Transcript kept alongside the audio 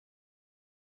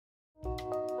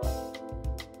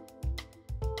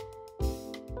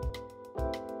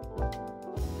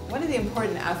One of the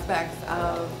important aspects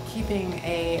of keeping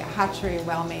a hatchery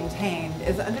well maintained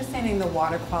is understanding the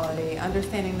water quality,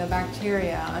 understanding the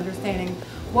bacteria, understanding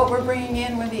what we're bringing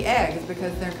in with the eggs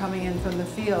because they're coming in from the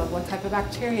field, what type of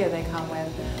bacteria they come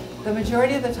with. The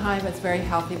majority of the time it's very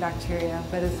healthy bacteria,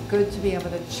 but it's good to be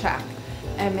able to check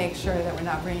and make sure that we're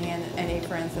not bringing in any,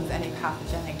 for instance, any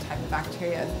pathogenic type of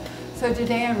bacteria. So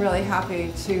today I'm really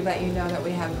happy to let you know that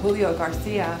we have Julio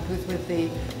Garcia, who's with the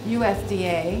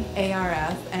USDA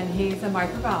ARS, and he's a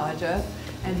microbiologist,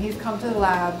 and he's come to the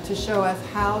lab to show us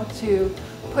how to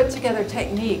put together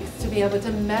techniques to be able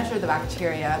to measure the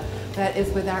bacteria that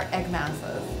is with our egg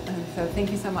masses. And so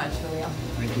thank you so much, Julio.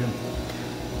 Thank you.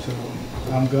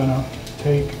 So I'm gonna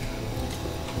take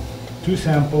 2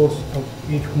 samples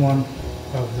of each one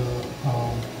of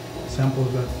the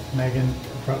samples that Megan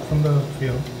brought from the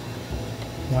field.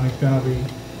 One is going to be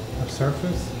the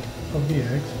surface of the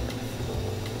eggs.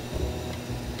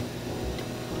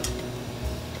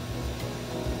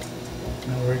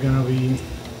 Now we're going to be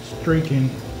streaking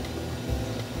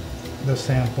the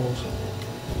samples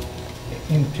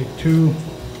into 2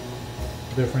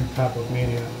 different type of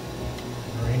media,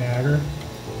 marine agar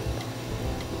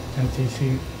and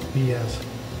TCBS.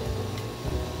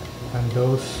 And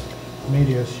those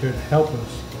media should help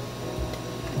us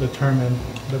determine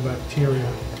the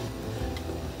bacteria.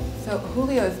 So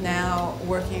Julio is now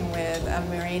working with a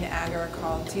marine agar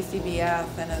called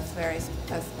TCBS, and it's very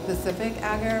specific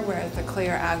agar, whereas the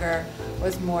clear agar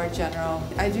was more general.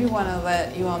 I do want to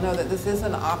let you all know that this is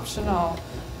an optional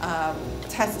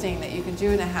testing that you can do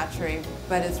in a hatchery,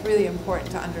 but it's really important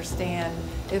to understand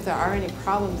if there are any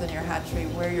problems in your hatchery,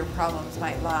 where your problems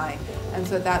might lie. And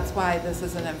so that's why this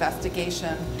is an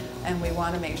investigation, and we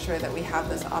want to make sure that we have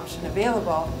this option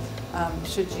available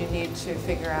should you need to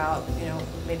figure out,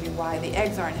 maybe why the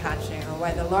eggs aren't hatching or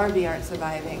why the larvae aren't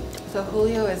surviving. So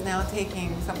Julio is now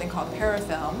taking something called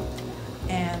parafilm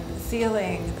and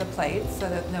sealing the plates so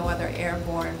that no other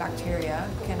airborne bacteria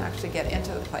can actually get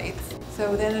into the plates.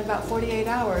 So then in about 48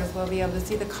 hours, we'll be able to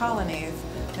see the colonies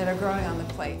that are growing on the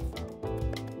plate.